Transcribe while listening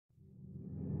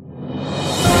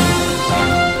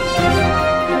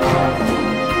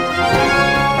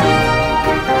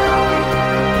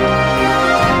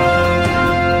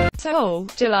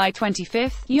July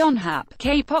 25, Yonhap,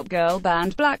 K-pop girl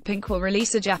band BLACKPINK will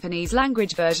release a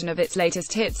Japanese-language version of its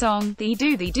latest hit song,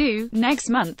 DDU-DU, next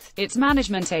month, its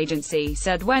management agency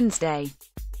said Wednesday.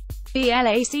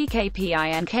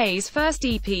 BLACKPINK's first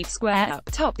EP, Square Up,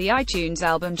 topped the iTunes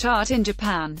album chart in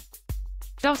Japan.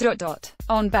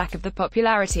 On back of the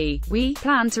popularity, we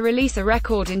plan to release a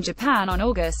record in Japan on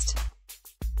August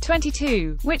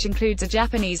 22, which includes a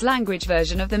Japanese-language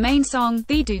version of the main song,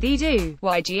 DDU-DU,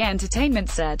 YG Entertainment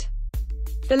said.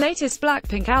 The latest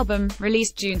BLACKPINK album,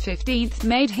 released June 15,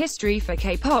 made history for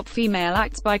K-pop female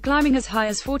acts by climbing as high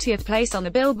as 40th place on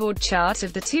the Billboard chart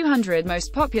of the 200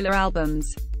 most popular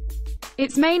albums.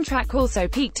 Its main track also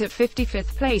peaked at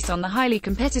 55th place on the highly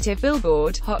competitive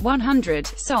Billboard Hot 100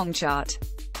 song chart.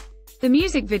 The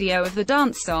music video of the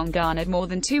dance song garnered more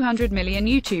than 200 million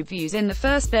YouTube views in the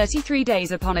first 33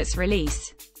 days upon its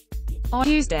release. On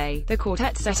Tuesday, the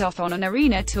quartet set off on an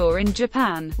arena tour in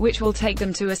Japan, which will take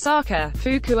them to Osaka,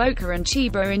 Fukuoka and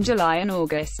Chiba in July and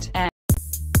August.